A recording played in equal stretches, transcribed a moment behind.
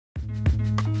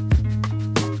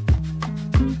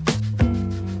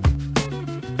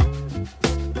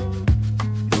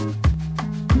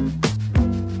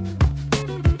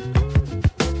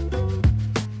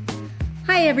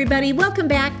everybody. Welcome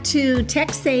back to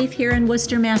Tech Safe here in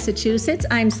Worcester, Massachusetts.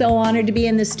 I'm so honored to be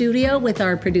in the studio with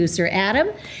our producer, Adam.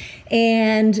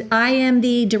 And I am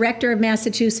the Director of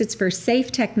Massachusetts for Safe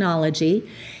Technology.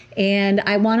 And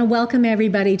I want to welcome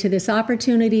everybody to this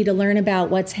opportunity to learn about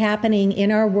what's happening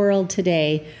in our world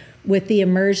today with the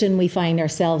immersion we find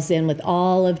ourselves in with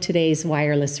all of today's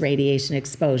wireless radiation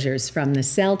exposures, from the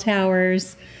cell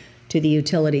towers to the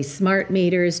utility smart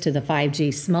meters, to the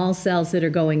 5G small cells that are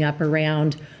going up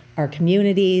around our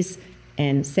communities,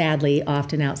 and sadly,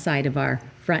 often outside of our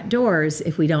front doors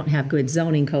if we don't have good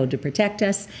zoning code to protect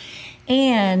us,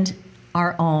 and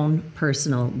our own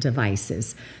personal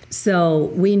devices.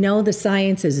 So we know the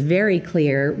science is very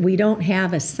clear. We don't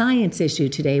have a science issue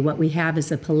today. What we have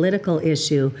is a political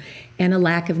issue and a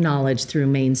lack of knowledge through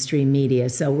mainstream media.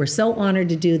 So we're so honored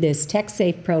to do this Tech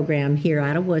Safe program here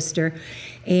out of Worcester.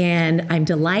 And I'm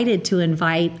delighted to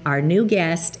invite our new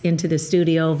guest into the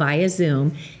studio via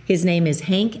Zoom. His name is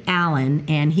Hank Allen,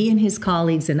 and he and his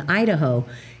colleagues in Idaho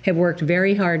have worked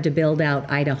very hard to build out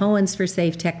Idahoans for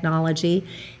safe technology.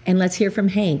 And let's hear from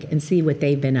Hank and see what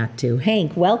they've been up to.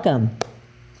 Hank, welcome.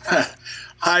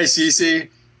 Hi, Cece.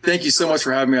 Thank you so much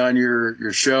for having me on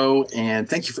your show, and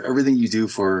thank you for everything you do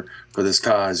for this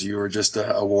cause. You are just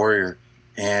a warrior,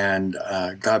 and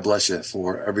God bless you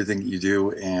for everything that you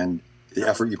do and the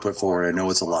effort you put forward. I know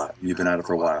it's a lot. You've been at it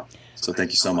for a while. So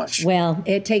thank you so much. Well,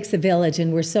 it takes a village,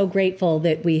 and we're so grateful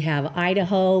that we have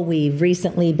Idaho. We've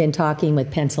recently been talking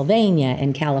with Pennsylvania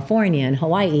and California and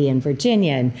Hawaii and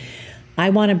Virginia. And I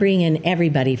want to bring in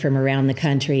everybody from around the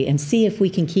country and see if we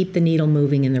can keep the needle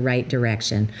moving in the right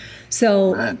direction.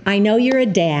 So Amen. I know you're a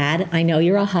dad. I know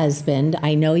you're a husband.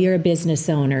 I know you're a business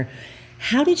owner.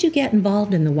 How did you get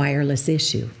involved in the wireless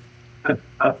issue?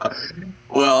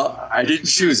 Well, I didn't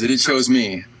choose it. It chose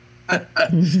me.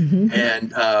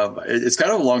 And it's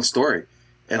kind of a long story,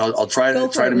 and I'll try to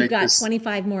make this. We've got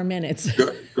 25 more minutes.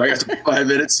 I got 25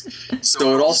 minutes.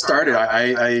 So it all started.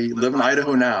 I live in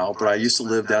Idaho now, but I used to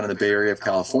live down in the Bay Area of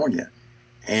California.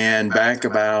 And back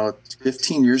about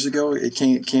 15 years ago, it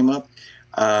came up.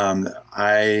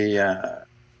 I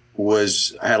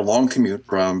had a long commute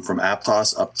from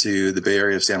Aptos up to the Bay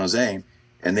Area of San Jose,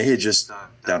 and they had just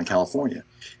down in California.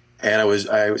 And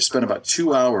I spent about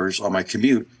 2 hours on my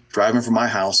commute driving from my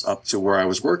house up to where I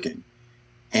was working.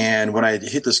 And when I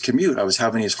hit this commute, I was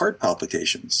having these heart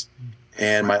palpitations.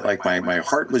 And my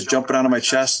heart was jumping out of my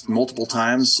chest multiple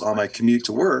times on my commute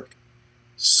to work.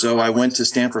 So I went to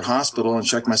Stanford Hospital and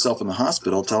checked myself in the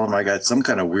hospital, telling them I got some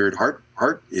kind of weird heart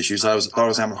issues. I thought I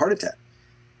was having a heart attack.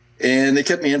 And they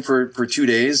kept me in for 2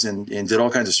 days and did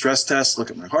all kinds of stress tests, look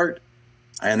at my heart.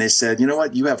 And they said, you know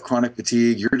what, you have chronic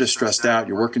fatigue, you're just stressed out,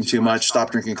 you're working too much,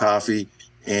 stop drinking coffee.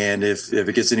 And if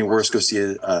it gets any worse, go see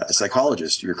a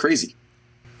psychologist. You're crazy.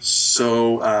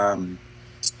 So, and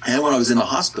when I was in the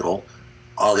hospital,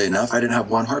 oddly enough, I didn't have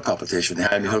one heart palpitation. They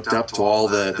had me hooked up to all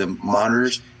the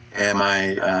monitors, and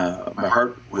my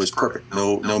heart was perfect.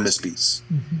 No misbeats.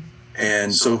 Mm-hmm.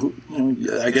 And so,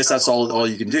 I guess that's all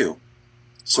you can do.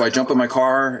 So I jump in my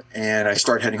car and I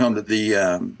start heading home.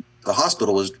 The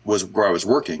hospital was where I was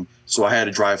working, so I had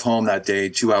to drive home that day,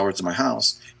 2 hours to my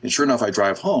house. And sure enough, I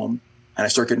drive home. And I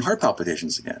start getting heart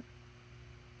palpitations again.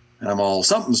 And I'm all,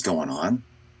 something's going on.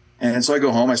 And so I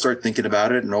go home, I start thinking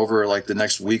about it. And over like the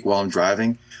next week while I'm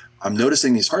driving, I'm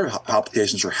noticing these heart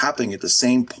palpitations are happening at the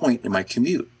same point in my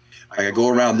commute. I go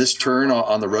around this turn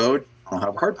on the road, I don't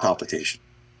have a heart palpitation.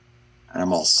 And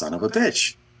I'm all, son of a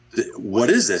bitch. What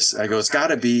is this? I go, it's got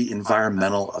to be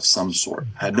environmental of some sort.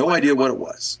 I had no idea what it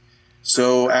was.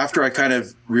 So after I kind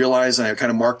of realized and I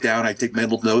kind of marked down, I take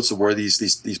mental notes of where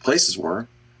these places were.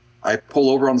 I pull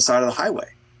over on the side of the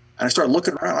highway and I start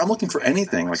looking around. I'm looking for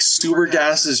anything like sewer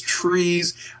gases,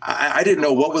 trees. I didn't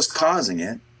know what was causing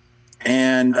it.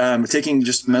 And taking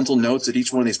just mental notes at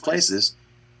each one of these places.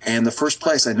 And the first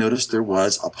place I noticed there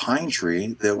was a pine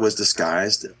tree that was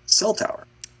disguised as a cell tower.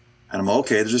 And I'm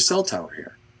okay, there's a cell tower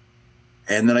here.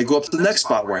 And then I go up to the next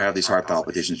spot where I have these heart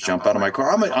palpitations, jump out of my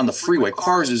car. I'm on the freeway,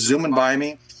 cars are zooming by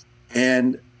me.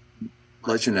 And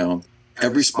let you know,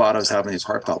 every spot I was having these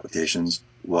heart palpitations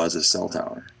was a cell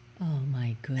tower. Oh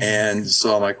my goodness. And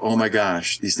so I'm like, oh my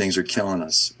gosh, these things are killing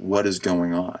us. What is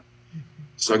going on? Mm-hmm.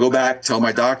 So I go back, tell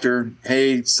my doctor,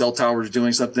 hey, cell tower's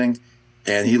doing something.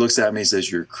 And he looks at me and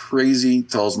says, you're crazy.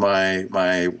 Tells my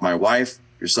wife,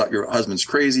 your husband's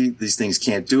crazy. These things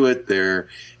can't do it. They're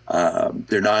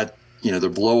not, they're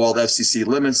below all the FCC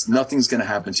limits. Nothing's going to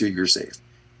happen to you. You're safe.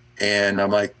 And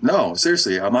I'm like, no,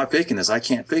 seriously, I'm not faking this. I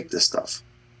can't fake this stuff.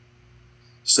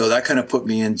 So that kind of put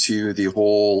me into the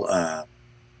whole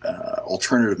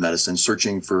alternative medicine,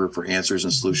 searching for answers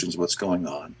and solutions, what's going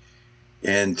on.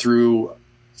 And through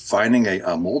finding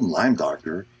a mold and Lyme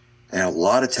doctor and a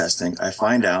lot of testing, I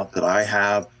find out that I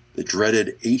have the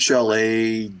dreaded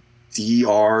HLA-DR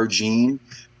gene,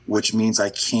 which means I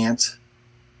can't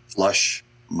flush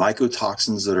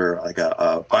mycotoxins that are like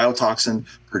a biotoxin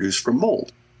produced from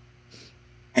mold.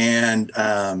 And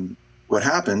what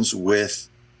happens with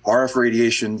RF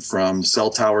radiation from cell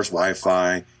towers,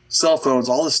 Wi-Fi, cell phones,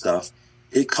 all this stuff,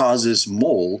 it causes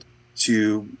mold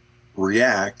to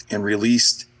react and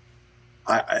release.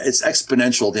 It's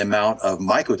exponential, the amount of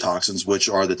mycotoxins, which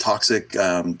are the toxic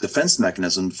defense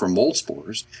mechanism for mold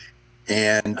spores,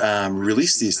 and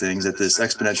release these things at this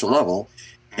exponential level.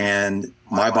 And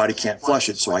my body can't flush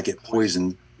it, so I get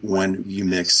poisoned when you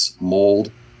mix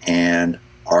mold and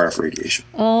RF radiation.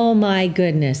 Oh my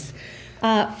goodness.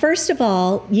 First of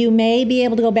all, you may be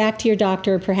able to go back to your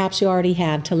doctor, perhaps you already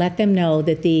have, to let them know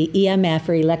that the EMF,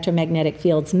 or Electromagnetic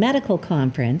Fields Medical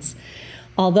Conference,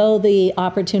 although the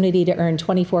opportunity to earn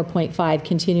 24.5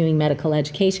 continuing medical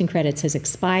education credits has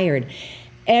expired,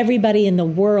 everybody in the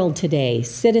world today,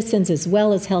 citizens as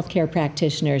well as healthcare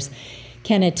practitioners,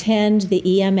 can attend the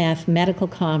EMF Medical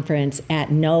Conference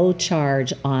at no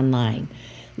charge online.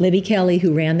 Libby Kelly,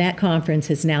 who ran that conference,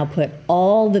 has now put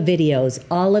all the videos,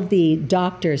 all of the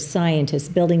doctors, scientists,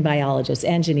 building biologists,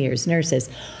 engineers, nurses.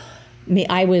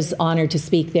 I was honored to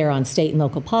speak there on state and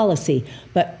local policy,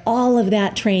 but all of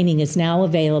that training is now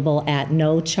available at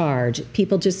no charge.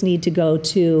 People just need to go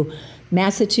to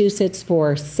Massachusetts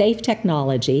for Safe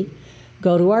Technology,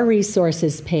 go to our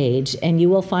resources page, and you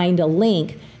will find a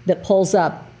link that pulls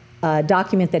up a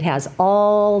document that has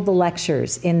all the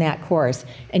lectures in that course,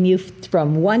 and you,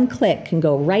 from one click, can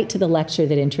go right to the lecture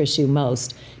that interests you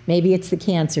most. Maybe it's the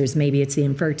cancers, maybe it's the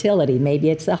infertility, maybe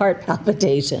it's the heart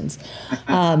palpitations.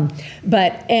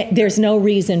 But there's no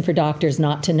reason for doctors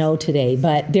not to know today,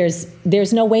 but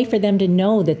there's no way for them to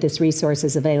know that this resource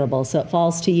is available. So it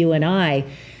falls to you and I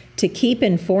to keep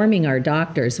informing our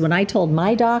doctors. When I told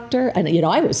my doctor, and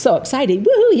I was so excited,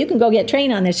 woohoo, you can go get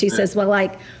trained on this. She says, well,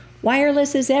 like,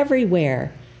 wireless is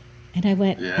everywhere. And I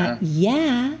went,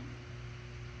 yeah,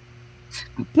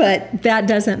 but that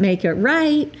doesn't make it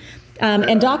right.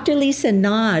 And Dr. Lisa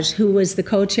Naj, who was the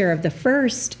co-chair of the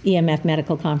first EMF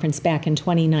Medical Conference back in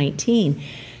 2019,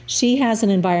 she has an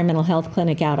environmental health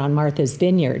clinic out on Martha's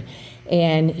Vineyard.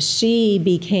 And she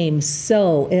became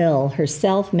so ill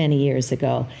herself many years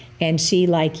ago. And she,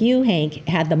 like you, Hank,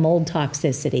 had the mold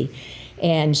toxicity.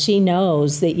 And she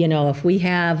knows that, if we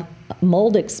have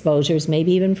mold exposures,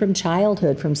 maybe even from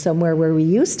childhood, from somewhere where we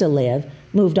used to live,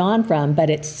 moved on from, but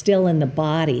it's still in the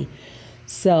body.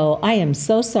 So I am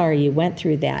so sorry you went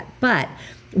through that. But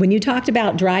when you talked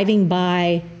about driving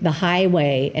by the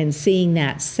highway and seeing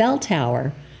that cell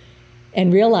tower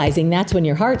and realizing that's when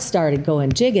your heart started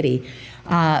going jiggity,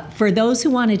 for those who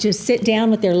want to just sit down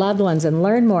with their loved ones and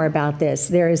learn more about this,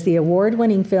 there is the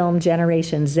award-winning film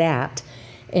Generation Zapped.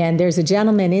 And there's a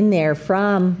gentleman in there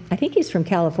from, I think he's from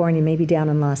California, maybe down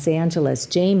in Los Angeles,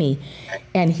 Jamie,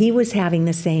 and he was having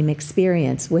the same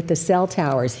experience with the cell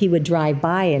towers. He would drive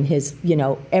by and his,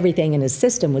 everything in his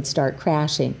system would start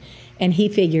crashing, and he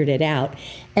figured it out.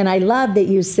 And I love that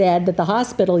you said that the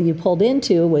hospital you pulled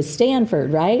into was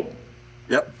Stanford, right?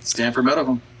 Yep, Stanford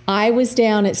Medical. I was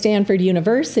down at Stanford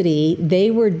University.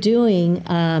 They were doing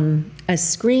a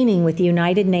screening with the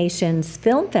United Nations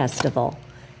Film Festival.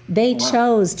 They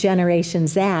chose Generation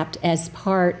Zapped as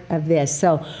part of this.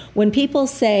 So when people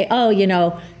say,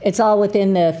 it's all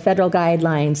within the federal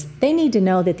guidelines, they need to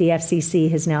know that the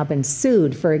FCC has now been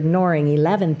sued for ignoring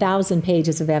 11,000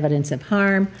 pages of evidence of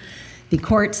harm. The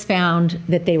courts found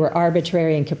that they were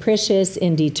arbitrary and capricious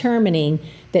in determining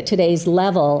that today's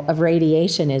level of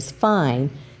radiation is fine.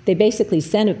 They basically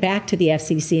sent it back to the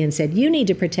FCC and said, you need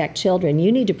to protect children,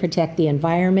 you need to protect the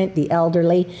environment, the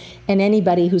elderly, and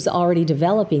anybody who's already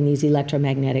developing these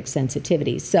electromagnetic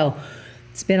sensitivities. So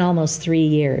it's been almost 3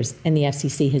 years, and the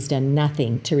FCC has done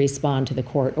nothing to respond to the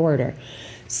court order.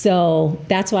 So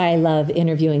that's why I love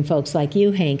interviewing folks like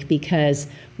you, Hank, because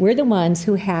we're the ones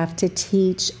who have to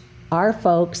teach our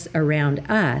folks around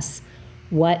us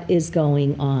what is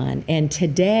going on. And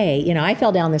today, I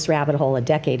fell down this rabbit hole a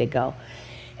decade ago.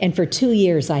 And for 2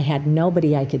 years, I had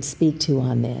nobody I could speak to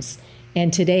on this.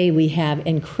 And today we have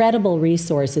incredible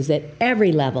resources at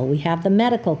every level. We have the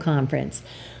medical conference.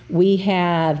 We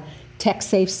have Tech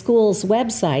Safe Schools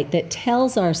website that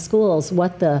tells our schools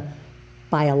what the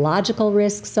biological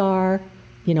risks are,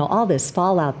 all this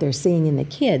fallout they're seeing in the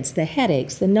kids, the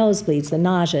headaches, the nosebleeds, the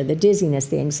nausea, the dizziness,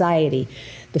 the anxiety,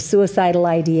 the suicidal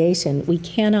ideation. We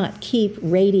cannot keep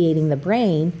radiating the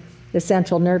brain, the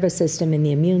central nervous system, and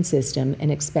the immune system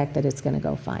and expect that it's going to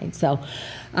go fine. So,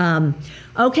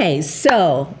 okay,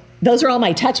 so those are all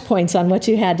my touch points on what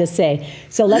you had to say.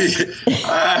 So let's.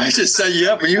 I just set you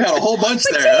up, and you had a whole bunch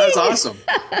there. That's awesome.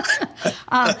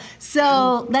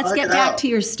 So let's get back to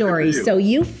your story. So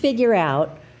you figure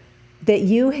out that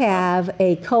you have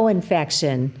a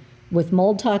co-infection with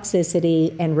mold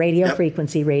toxicity and radio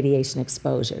frequency radiation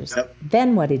exposures.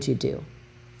 Then what did you do?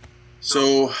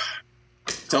 So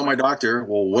tell my doctor,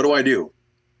 well, what do I do?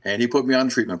 And he put me on a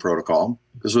treatment protocol.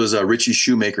 This was a Ritchie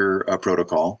Shoemaker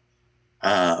protocol.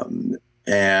 And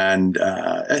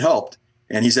it helped.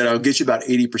 And he said, I'll get you about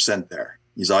 80% there.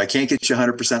 He's like, I can't get you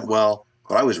 100% well,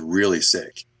 but I was really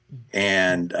sick.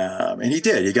 And he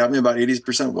did. He got me about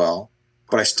 80% well,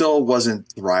 but I still wasn't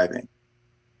thriving.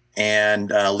 And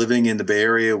living in the Bay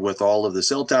Area with all of the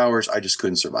cell towers, I just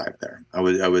couldn't survive there. I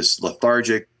was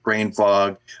lethargic, brain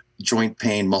fog, joint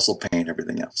pain, muscle pain,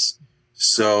 everything else.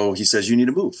 So he says, you need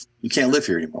to move. You can't live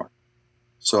here anymore.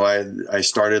 So I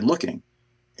started looking.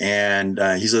 And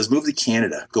he says, move to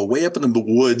Canada, go way up in the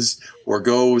woods, or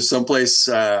go someplace.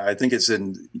 I think it's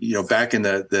back in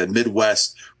the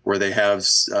Midwest, where they have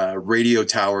radio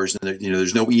towers, and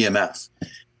there's no EMF.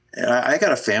 And I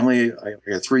got a family. I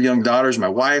got 3 young daughters, my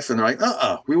wife, and they're like,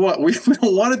 we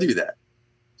don't want to do that.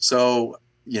 So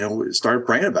we started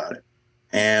praying about it,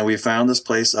 and we found this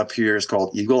place up here. It's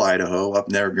called Eagle, Idaho, up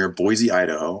there near Boise,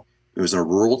 Idaho. It was in a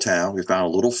rural town. We found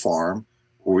a little farm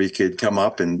where we could come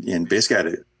up and basically I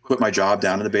had to quit my job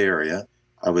down in the Bay Area.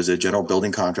 I was a general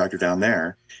building contractor down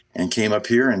there, and came up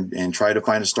here and tried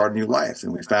to start a new life.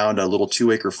 And we found a little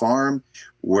 2-acre farm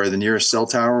where the nearest cell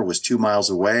tower was 2 miles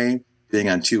away. Being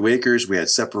on 2 acres, we had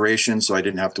separation, so I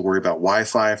didn't have to worry about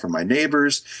Wi-Fi from my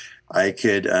neighbors. I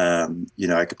could, I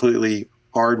completely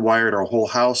hardwired our whole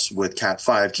house with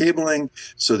Cat5 cabling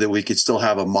so that we could still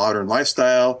have a modern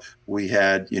lifestyle. We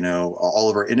had, all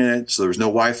of our internet, so there was no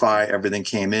Wi-Fi. Everything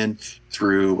came in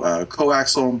through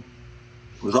coaxial.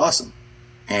 It was awesome.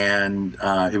 And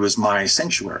it was my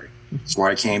sanctuary. It's where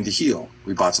I came to heal.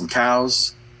 We bought some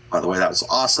cows. By the way, that was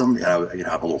awesome. I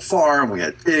have a little farm. We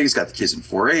had pigs, got the kids in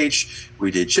 4-H. We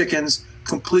did chickens.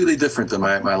 Completely different than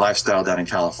my lifestyle down in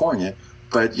California.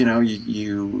 But,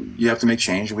 you have to make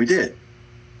change, and we did.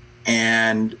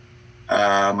 And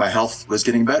my health was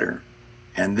getting better.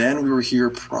 And then we were here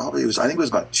I think it was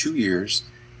about 2 years,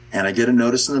 and I get a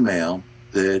notice in the mail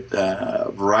that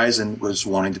Verizon was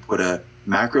wanting to put a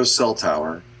macro cell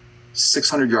tower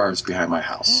 600 yards behind my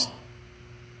house.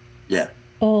 Yeah.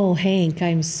 Oh, Hank,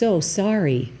 I'm so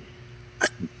sorry.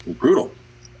 Brutal.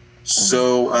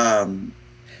 So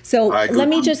let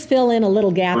me just fill in a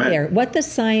little gap there. What the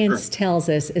science tells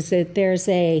us is that there's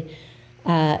a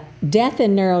death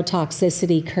and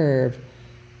neurotoxicity curve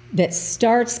that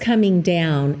starts coming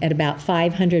down at about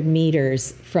 500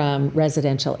 meters from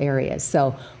residential areas.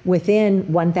 So within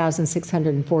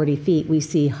 1,640 feet, we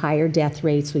see higher death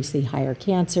rates, we see higher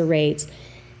cancer rates,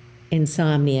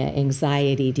 insomnia,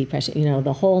 anxiety, depression,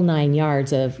 the whole 9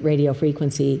 yards of radio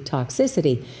frequency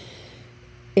toxicity.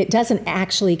 It doesn't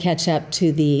actually catch up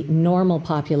to the normal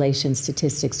population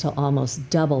statistics till almost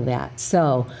double that.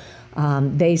 So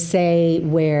they say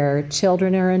where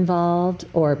children are involved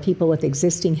or people with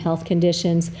existing health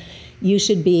conditions, you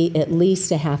should be at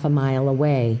least a half a mile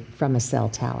away from a cell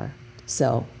tower.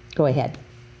 So go ahead.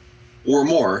 Or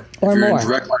more. Or more.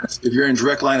 If you're in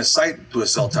direct line of sight to a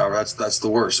cell tower, that's the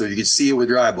worst. So you can see it with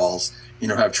your eyeballs,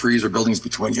 have trees or buildings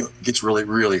between you. It gets really,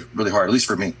 really, really hard, at least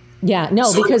for me. Yeah,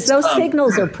 no, because those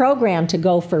signals are programmed to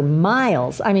go for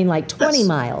miles. I mean, like 20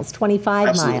 miles, 25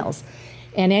 Absolutely. miles.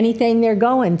 And anything they're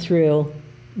going through,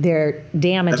 they're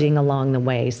damaging along the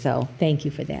way. So thank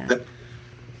you for that.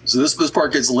 So this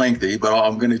part gets lengthy, but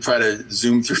I'm going to try to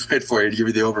zoom through it for you to give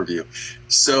you the overview.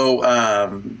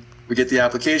 So we get the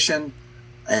application,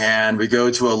 and we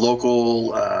go to a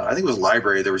local, I think it was a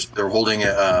library. They were holding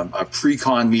a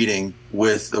pre-con meeting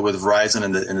with Verizon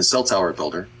and the cell tower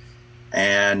builder.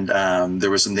 And there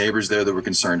were some neighbors there that were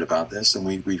concerned about this, and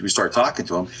we started talking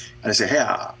to them. And I say, hey,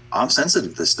 I'm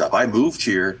sensitive to this stuff. I moved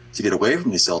here to get away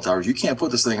from these cell towers. You can't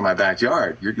put this thing in my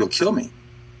backyard. You'll kill me.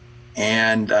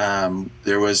 And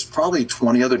there was probably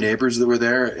 20 other neighbors that were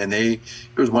there, and there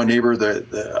was one neighbor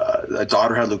a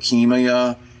daughter had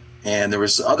leukemia, and there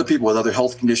was other people with other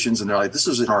health conditions, and they're like, this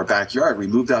is in our backyard. We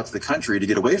moved out to the country to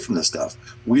get away from this stuff.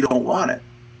 We don't want it.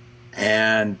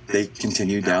 And they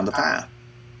continued down the path.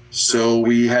 So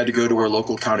we had to go to our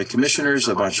local county commissioners,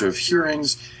 a bunch of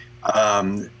hearings,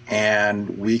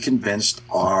 and we convinced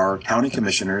our county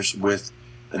commissioners with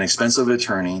an expensive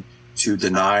attorney to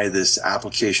deny this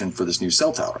application for this new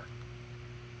cell tower.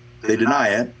 They deny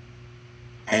it,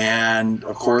 and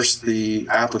of course the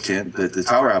applicant, the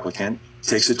tower applicant,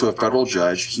 takes it to a federal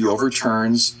judge. He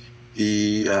overturns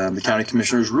the county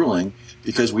commissioner's ruling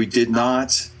because we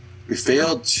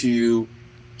failed to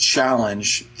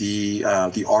challenge the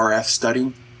RF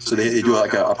study. So they do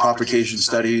like a propagation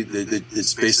study.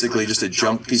 It's basically just a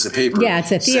junk piece of paper. Yeah,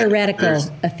 it's a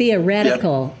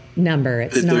theoretical number.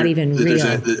 It's not even real.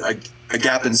 There's a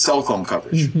gap in cell phone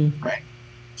coverage, right?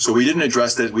 So we didn't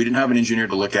address that. We didn't have an engineer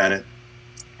to look at it,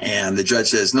 and the judge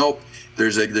says, nope,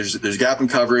 there's a gap in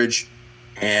coverage,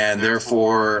 and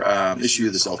therefore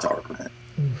issue the cell tower permit.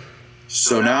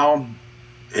 So now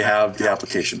they have the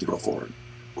application to go forward.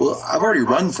 Well, I've already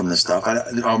run from this stuff.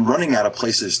 I'm running out of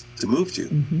places to move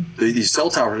to. These cell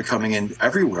towers are coming in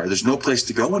everywhere. There's no place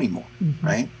to go anymore,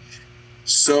 right?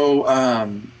 So,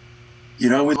 we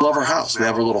love our house. We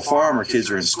have our little farm. Our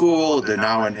kids are in school. They're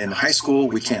now in high school.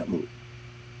 We can't move.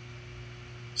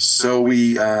 So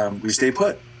we stay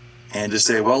put and just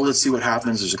say, well, let's see what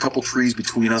happens. There's a couple trees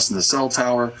between us and the cell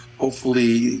tower.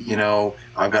 Hopefully,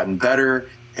 I've gotten better,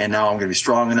 and now I'm going to be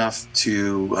strong enough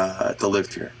to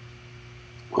live here.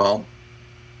 Well,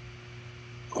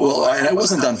 and I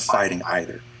wasn't done fighting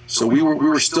either. So we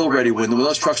were still ready when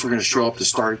those trucks were going to show up to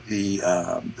start the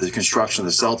construction of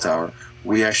the cell tower.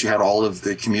 We actually had all of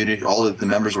the community, all of the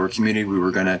members of our community. We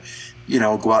were going to,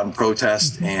 go out and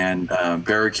protest and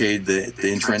barricade the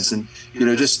entrance and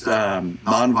just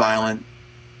nonviolent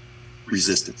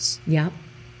resistance. Yeah.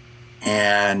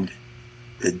 And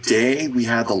the day we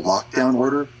had the lockdown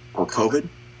order for COVID,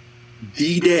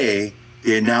 the day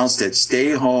they announced that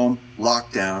stay home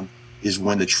lockdown is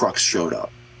when the trucks showed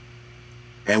up.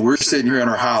 And we're sitting here in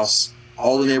our house,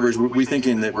 all the neighbors, we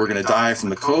thinking that we're going to die from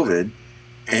the COVID,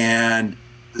 and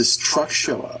this truck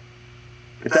show up.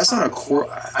 If that's not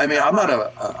I'm not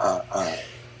a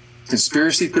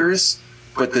conspiracy theorist,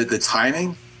 but the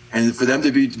timing, and for them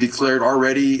to be declared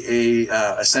already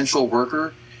a essential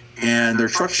worker, and their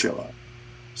trucks show up.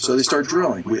 So they start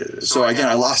drilling. So again,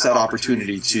 I lost that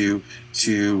opportunity to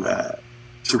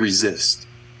resist.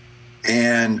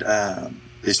 And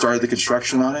they started the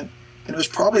construction on it. And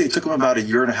it took them about a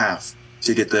year and a half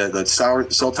to get the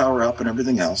cell tower up and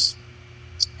everything else.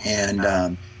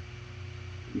 And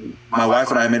my wife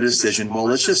and I made a decision, well,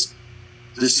 let's just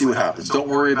see what happens. Don't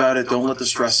worry about it. Don't let the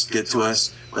stress get to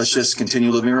us. Let's just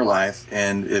continue living our life.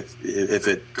 And if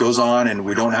it goes on and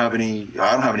I don't have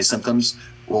any symptoms,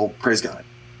 well, praise God.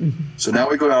 So now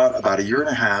we go out about a year and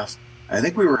a half. I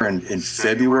think we were in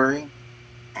February.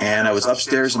 And I was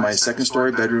upstairs in my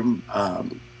second-story bedroom,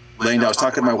 laying down. I was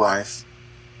talking to my wife,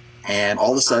 and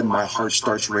all of a sudden my heart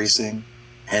starts racing,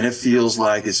 and it feels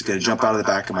like it's going to jump out of the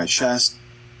back of my chest.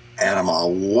 And I'm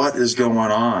all, what is going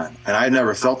on? And I'd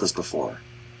never felt this before.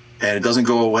 And it doesn't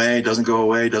go away, doesn't go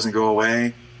away, doesn't go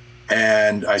away.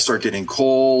 And I start getting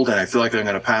cold, and I feel like I'm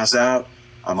going to pass out.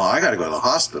 I'm all, I got to go to the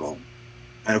hospital.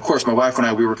 And of course, my wife and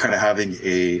I, we were kind of having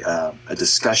a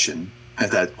discussion at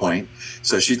that point.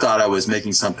 So she thought I was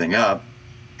making something up,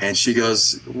 and she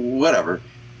goes, whatever.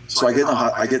 So I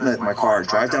get in my car,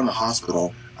 drive down to the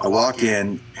hospital. I walk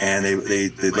in, and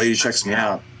the lady checks me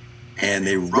out, and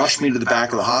they rush me to the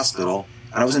back of the hospital,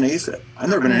 and I was in AFib. I've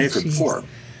never been in AFib before.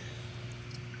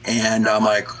 And I'm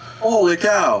like, holy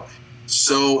cow.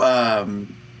 So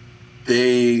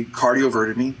they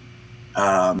cardioverted me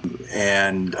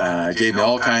and gave me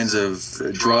all kinds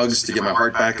of drugs to get my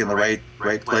heart back in the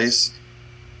right place.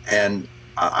 And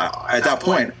at that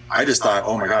point, I just thought,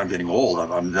 oh my God, I'm getting old.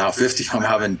 I'm now 50. I'm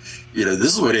having,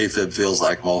 this is what AFib feels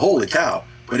like. Well, holy cow.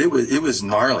 But it was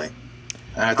gnarly.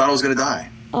 And I thought I was going to die.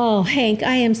 Oh, Hank,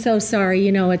 I am so sorry.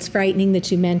 It's frightening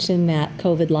that you mentioned that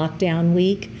COVID lockdown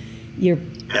week. You're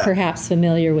perhaps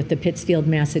familiar with the Pittsfield,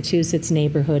 Massachusetts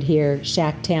neighborhood here,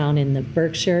 Shacktown in the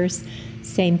Berkshires.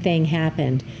 Same thing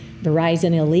happened.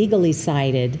 Verizon illegally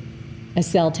sited a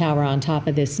cell tower on top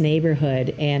of this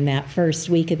neighborhood, and that first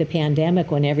week of the pandemic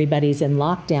when everybody's in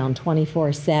lockdown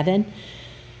 24/7,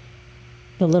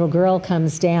 the little girl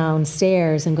comes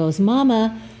downstairs and goes,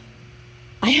 Mama,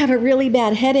 I have a really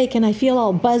bad headache and I feel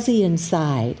all buzzy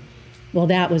inside. Well,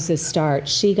 that was the start.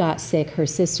 She got sick, her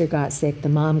sister got sick, the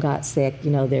mom got sick,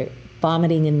 they're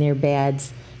vomiting in their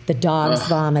beds, the dog's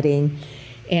vomiting.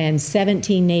 And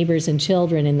 17 neighbors and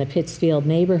children in the Pittsfield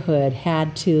neighborhood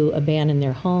had to abandon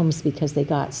their homes because they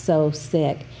got so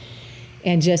sick.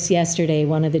 And just yesterday,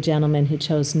 one of the gentlemen who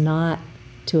chose not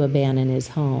to abandon his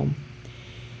home,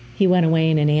 he went away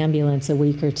in an ambulance a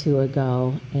week or two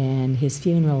ago, and his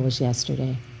funeral was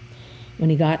yesterday. When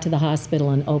he got to the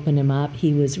hospital and opened him up,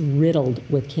 he was riddled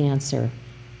with cancer,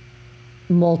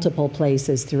 multiple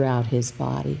places throughout his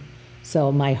body.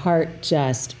 So my heart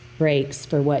just breaks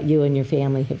for what you and your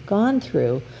family have gone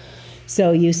through.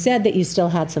 So you said that you still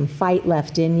had some fight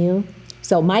left in you.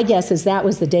 So my guess is that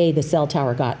was the day the cell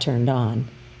tower got turned on.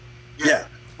 Yeah.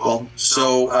 Well,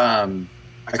 so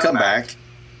I come back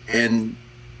and,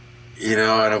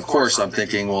 and of course I'm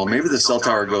thinking, well, maybe the cell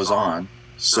tower goes on.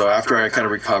 So after I kind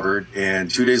of recovered, and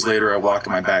 2 days later I walk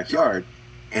in my backyard,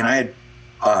 and I had,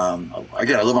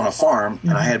 again, I live on a farm,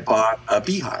 and I had bought a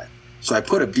beehive. So I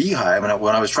put a beehive, and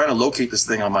when I was trying to locate this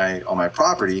thing on my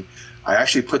property, I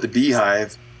actually put the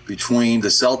beehive between the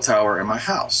cell tower and my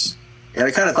house. And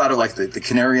I kind of thought of like the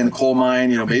canary in the coal mine,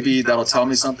 maybe that'll tell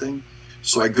me something.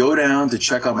 So I go down to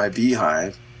check on my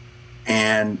beehive,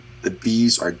 and the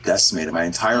bees are decimated. My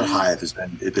entire hive has been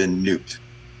nuked.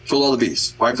 Killed all the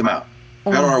bees, wiped them out.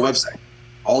 Got on our website,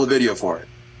 all the video for it,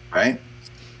 right?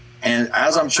 And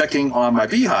as I'm checking on my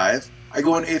beehive, I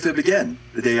go on AFib again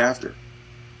the day after.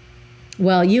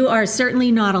 Well, you are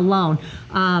certainly not alone.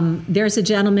 There's a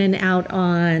gentleman out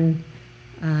on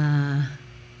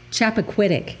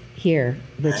Chappaquiddick here,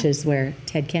 which is where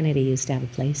Ted Kennedy used to have a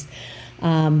place.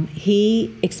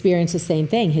 He experienced the same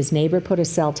thing. His neighbor put a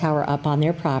cell tower up on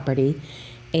their property,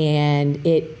 and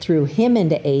it threw him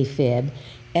into AFib.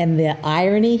 And the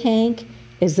irony, Hank,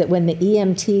 is that when the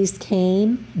EMTs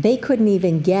came, they couldn't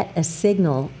even get a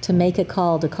signal to make a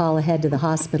call to call ahead to the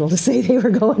hospital to say they were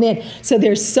going in. So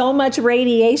there's so much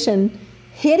radiation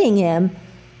hitting him,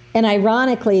 and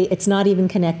ironically, it's not even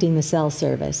connecting the cell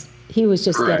service. He was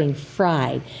just getting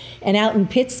fried. And out in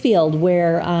Pittsfield,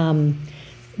 where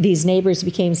these neighbors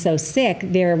became so sick,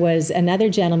 there was another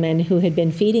gentleman who had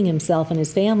been feeding himself and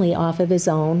his family off of his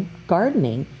own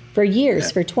gardening for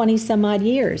years, for 20 some odd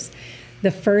years. The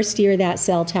first year that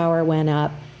cell tower went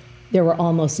up, there were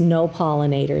almost no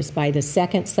pollinators. By the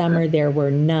second summer, there were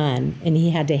none, and he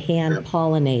had to hand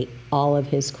pollinate all of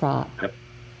his crop.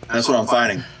 That's what I'm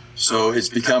finding. So it's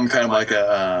become kind of like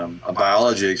a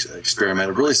biology experiment,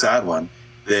 a really sad one,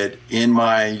 that in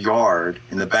my yard,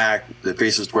 in the back that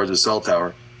faces towards the cell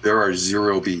tower, there are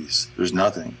 0 bees. There's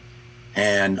nothing.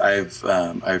 And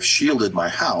I've shielded my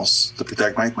house to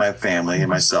protect my family and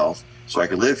myself so I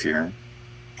could live here.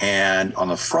 And on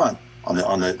the front, on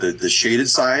the shaded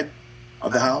side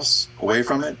of the house, away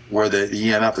from it, where the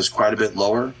EMF is quite a bit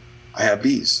lower, I have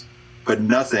bees, but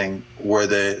nothing where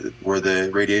the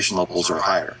radiation levels are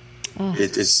higher. Oh.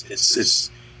 It's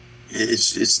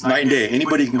night and day.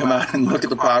 Anybody can come out and look at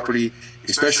the property.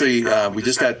 Especially, we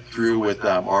just got through with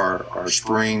our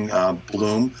spring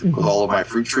bloom with all of my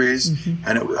fruit trees,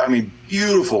 and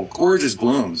beautiful, gorgeous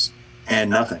blooms,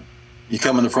 and nothing. You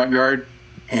come in the front yard,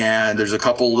 and there's a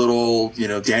couple little,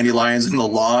 dandelions in the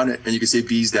lawn, and you can see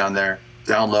bees down there,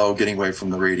 down low, getting away from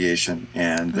the radiation,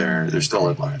 and they're still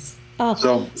alive. Oh,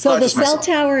 so the cell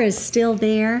tower is still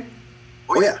there?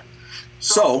 Oh yeah.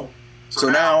 So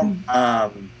now,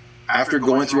 after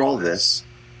going through all this,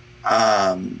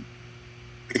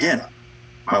 again,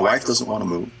 my wife doesn't want to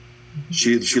move.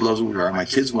 She loves where we are. My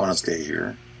kids want to stay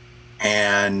here,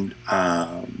 and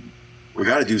we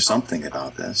got to do something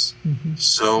about this.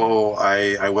 So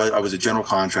I was a general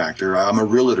contractor. I'm a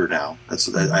realtor now.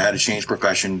 I had to change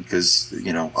profession because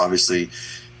obviously,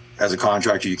 as a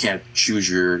contractor, you can't choose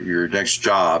your next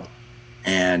job,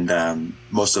 and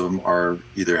most of them are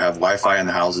either have Wi-Fi in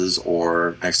the houses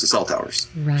or next to cell towers.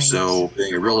 Right. So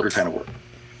being a realtor kind of worked.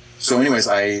 So anyways,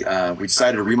 we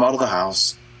decided to remodel the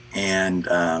house and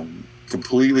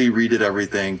completely redid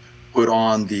everything, put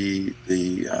on the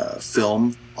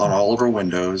film on all of our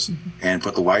windows, and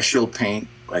put the Y-Shield paint,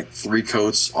 like 3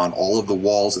 coats on all of the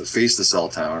walls that face the cell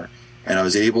tower. And I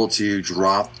was able to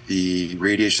drop the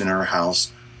radiation in our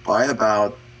house by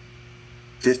about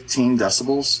 15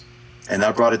 decibels. And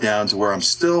that brought it down to where I'm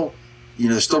still,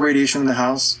 there's still radiation in the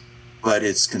house, but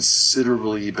it's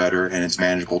considerably better, and it's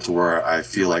manageable to where I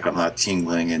feel like I'm not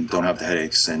tingling and don't have the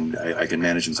headaches, and I can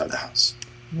manage inside the house.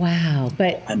 Wow.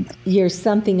 But you're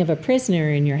something of a prisoner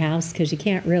in your house because you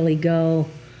can't really go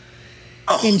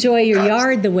enjoy your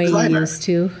yard the way you used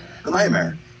to. The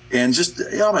nightmare. And just,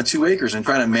 I'm at 2 acres and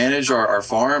trying to manage our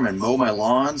farm and mow my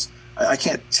lawns. I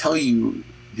can't tell you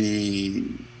the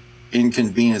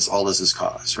inconvenience all this has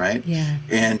caused, right? Yeah.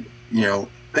 And,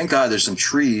 thank God there's some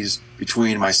trees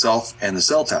between myself and the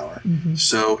cell tower.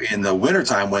 So in the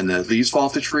wintertime, when the leaves fall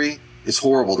off the tree, it's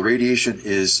horrible. The radiation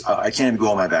is, I can't even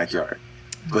go in my backyard.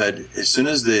 But as soon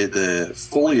as the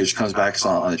foliage comes back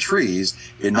on the trees,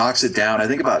 it knocks it down, I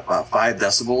think about 5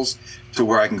 decibels, to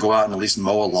where I can go out and at least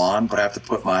mow a lawn. But I have to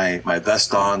put my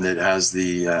vest on that has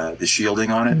the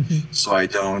shielding on it, so I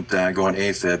don't go in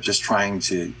AFib, just trying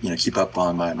to keep up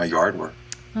on my yard work.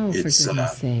 Oh, for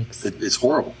goodness sakes. It's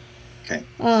horrible. Okay.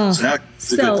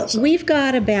 So we've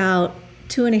got about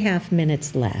 2.5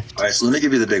 minutes left. All right, so let me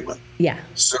give you the big one. Yeah.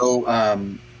 So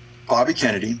Bobby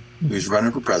Kennedy, who's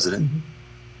running for president,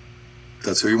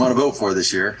 that's who you want to vote for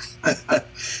this year.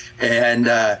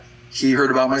 And he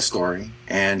heard about my story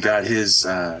and got his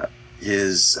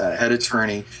head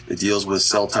attorney that deals with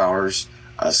cell towers,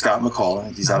 Scott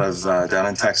McCullough. He's out of down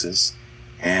in Texas,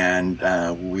 and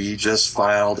we just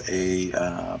filed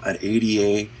an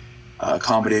ADA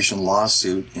accommodation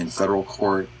lawsuit in federal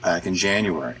court back in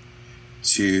January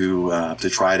to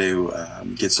try to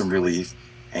get some relief.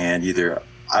 And either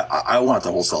I want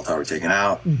the whole cell tower taken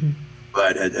out,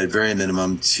 but at very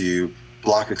minimum to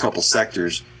block a couple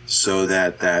sectors so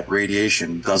that that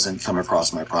radiation doesn't come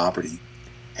across my property.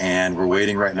 And we're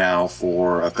waiting right now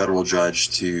for a federal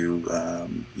judge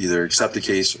to either accept the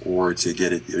case or to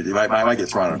get it. It might get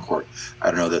thrown out of court. I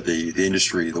don't know, that the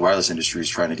industry, the wireless industry, is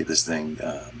trying to get this thing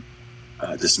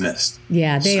dismissed.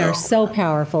 Yeah, they are so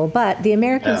powerful. But the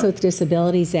Americans with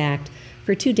Disabilities Act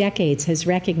for 2 decades has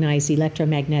recognized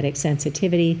electromagnetic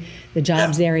sensitivity, the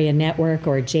Jobs Area Network,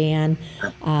 or JAN.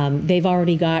 They've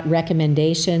already got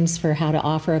recommendations for how to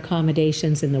offer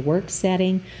accommodations in the work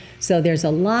setting. So there's a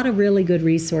lot of really good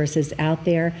resources out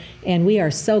there, and we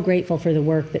are so grateful for the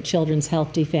work that Children's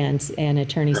Health Defense and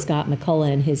Attorney Scott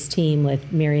McCullough and his team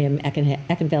with Miriam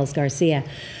Eckenfels-Garcia,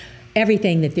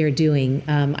 everything that they're doing.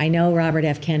 I know Robert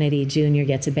F. Kennedy Jr.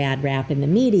 gets a bad rap in the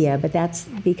media, but that's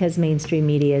because mainstream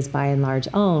media is by and large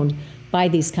owned by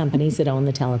these companies that own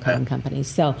the telecom companies.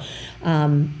 So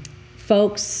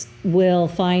folks will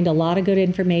find a lot of good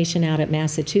information out at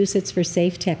Massachusetts for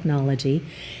Safe Technology.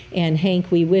 And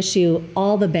Hank, we wish you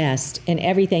all the best in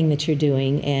everything that you're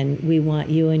doing, and we want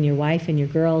you and your wife and your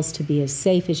girls to be as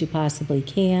safe as you possibly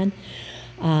can.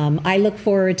 I look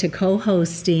forward to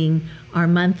co-hosting our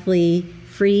monthly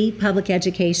free public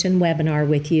education webinar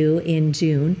with you in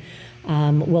June.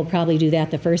 We'll probably do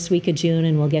that the first week of June,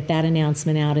 and we'll get that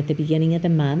announcement out at the beginning of the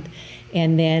month.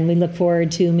 And then we look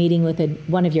forward to meeting with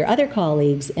one of your other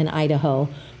colleagues in Idaho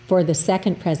for the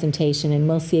second presentation, and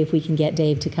we'll see if we can get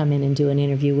Dave to come in and do an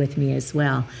interview with me as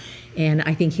well. And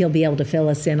I think he'll be able to fill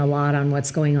us in a lot on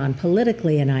what's going on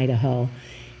politically in Idaho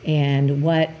and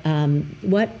what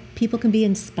people can be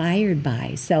inspired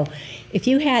by. So if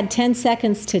you had 10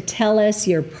 seconds to tell us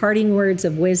your parting words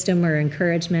of wisdom or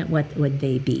encouragement, what would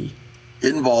they be?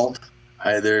 Get involved.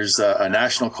 There's a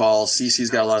national call. CC's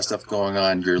got a lot of stuff going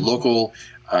on. Your local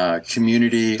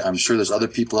community, I'm sure there's other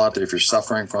people out there, if you're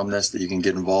suffering from this, that you can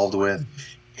get involved with.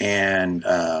 And,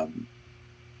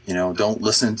 don't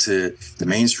listen to the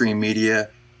mainstream media.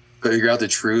 Figure out the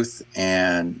truth,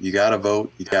 and you got to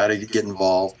vote. You got to get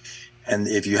involved. And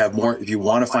if you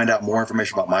want to find out more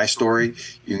information about my story,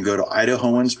 you can go to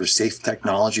Idahoans for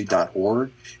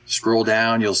safetechnology.org. Scroll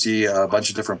down, you'll see a bunch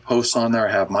of different posts on there.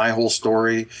 I have my whole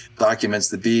story, documents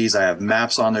the bees. I have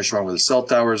maps on there showing where the cell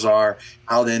towers are,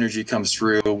 how the energy comes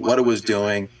through, what it was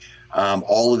doing.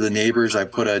 All of the neighbors, I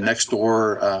put a next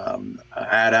door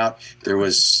ad out. There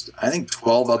was, I think,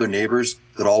 12 other neighbors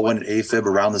that all went at AFib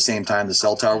around the same time the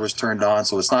cell tower was turned on.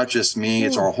 So it's not just me,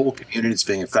 it's our whole community that's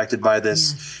being affected by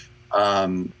this.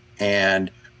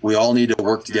 And we all need to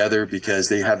work together because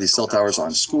they have these cell towers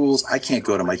on schools. I can't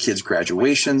go to my kids'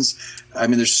 graduations. I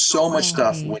mean, there's so much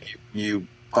stuff when you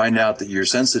find out that you're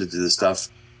sensitive to this stuff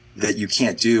that you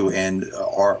can't do. And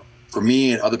for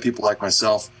me and other people like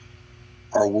myself,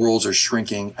 our worlds are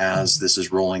shrinking as this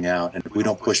is rolling out. And if we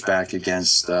don't push back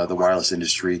against the wireless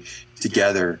industry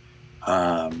together,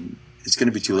 it's going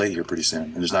to be too late here pretty soon.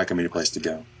 And there's not going to be a place to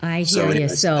go. I hear you.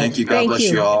 So thank you. God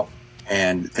bless you all.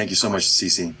 And thank you so much,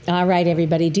 Cece. All right,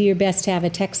 everybody. Do your best to have a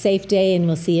Tech Safe day, and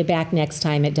we'll see you back next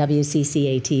time at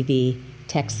WCCA TV.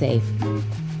 Tech Safe.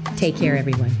 Take care,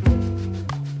 everyone.